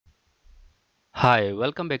Hi,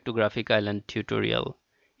 welcome back to Graphic Island tutorial.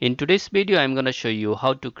 In today's video, I'm going to show you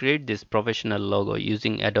how to create this professional logo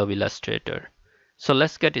using Adobe Illustrator. So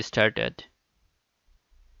let's get started.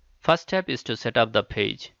 First step is to set up the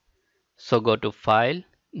page. So go to File,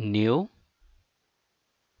 New,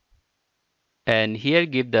 and here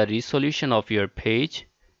give the resolution of your page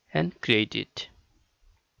and create it.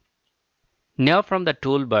 Now from the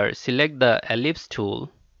toolbar, select the ellipse tool.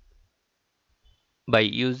 By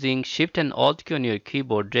using Shift and Alt key on your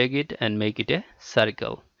keyboard, drag it and make it a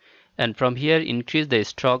circle. And from here, increase the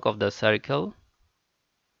stroke of the circle.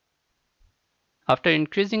 After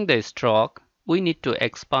increasing the stroke, we need to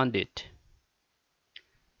expand it.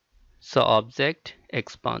 So Object,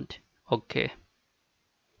 Expand. OK.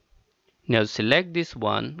 Now select this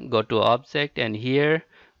one, go to Object, and here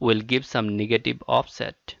we'll give some negative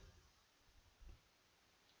offset.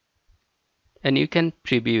 And you can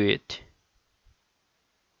preview it.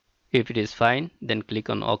 If it is fine, then click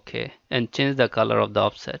on OK and change the color of the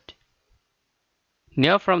offset.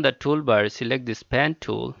 Now from the toolbar, select this pen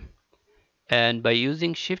tool, and by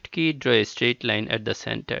using Shift key, draw a straight line at the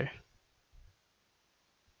center.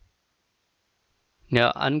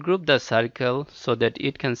 Now ungroup the circle so that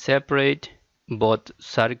it can separate both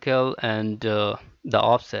circle and the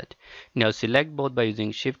offset. Now select both by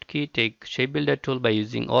using Shift key, take Shape Builder tool by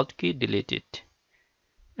using Alt key, delete it,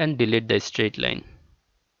 and delete the straight line.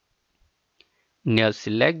 Now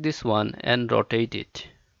select this one and rotate it.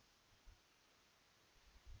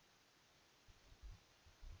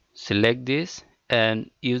 Select this and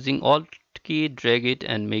using Alt key, drag it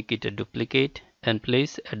and make it a duplicate and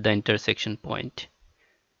place at the intersection point.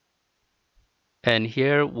 And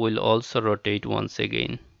here we'll also rotate once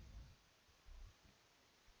again.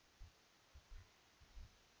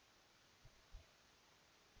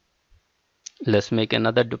 Let's make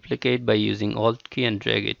another duplicate by using Alt key and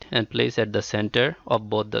drag it and place at the center of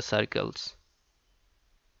both the circles.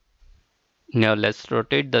 Now let's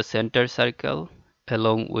rotate the center circle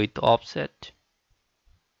along with offset.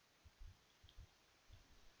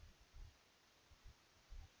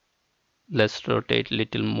 Let's rotate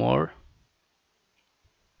little more.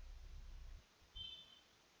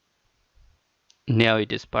 Now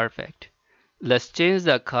it is perfect. Let's change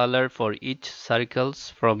the color for each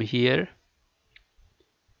circles from here.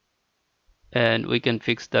 And we can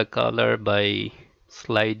fix the color by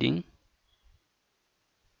sliding.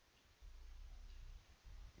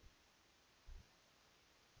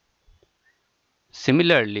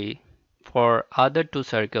 Similarly, for other two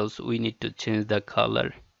circles, we need to change the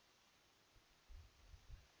color.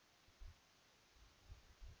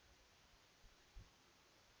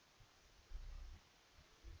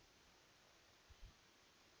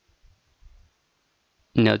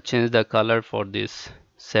 Now change the color for this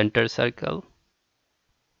center circle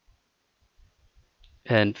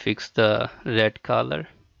and fix the red color.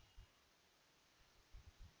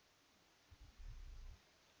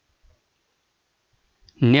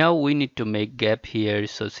 Now we need to make gap here,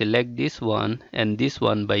 so select this one and this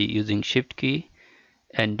one by using Shift key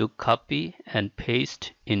and do copy and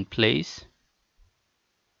paste in place.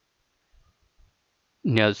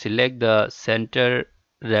 Now select the center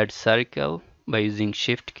red circle by using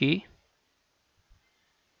Shift key.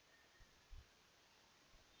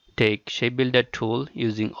 Take Shape Builder tool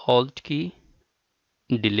using Alt key,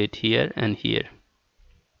 delete here and here.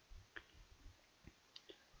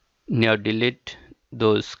 Now delete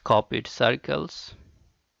those copied circles.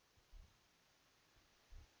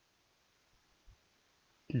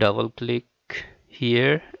 Double click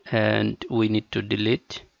here and we need to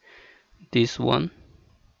delete this one.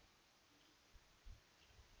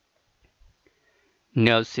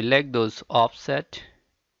 Now select those offset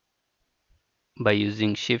by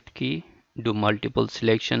using Shift key, do multiple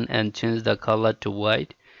selection and change the color to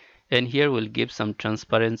white, and here we'll give some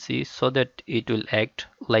transparency so that it will act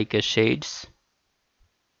like a shades.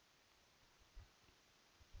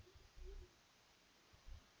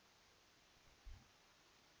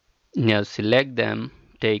 Now select them,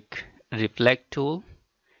 take reflect tool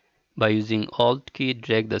by using Alt key,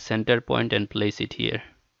 drag the center point and place it here,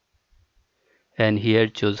 and here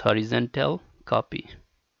choose horizontal, copy.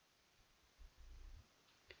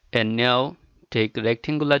 And now take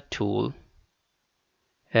rectangular tool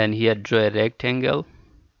and here draw a rectangle.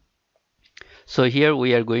 So here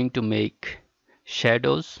we are going to make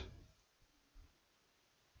shadows,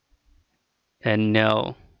 and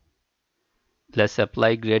now let's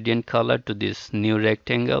apply gradient color to this new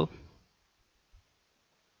rectangle.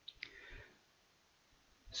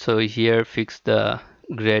 So here fix the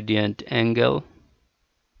gradient angle,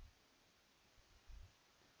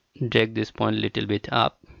 drag this point a little bit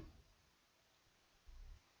up,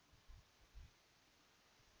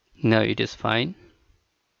 Now it is fine.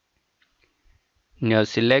 Now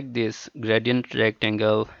select this gradient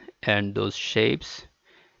rectangle and those shapes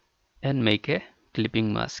and make a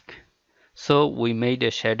clipping mask. So we made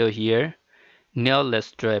a shadow here. Now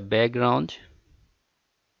let's draw a background.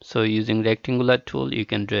 So using rectangular tool you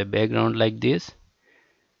can draw a background like this,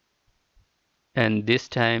 and this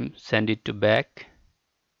time send it to back.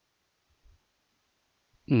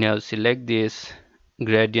 Now select this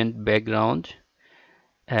gradient background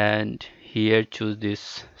and here choose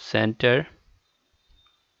this center.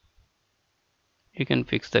 You can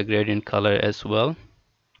fix the gradient color as well.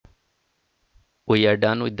 We are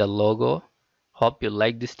done with the logo. Hope you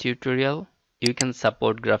like this tutorial. You can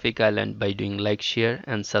support Graphic Island by doing like, share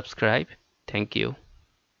and subscribe. Thank you.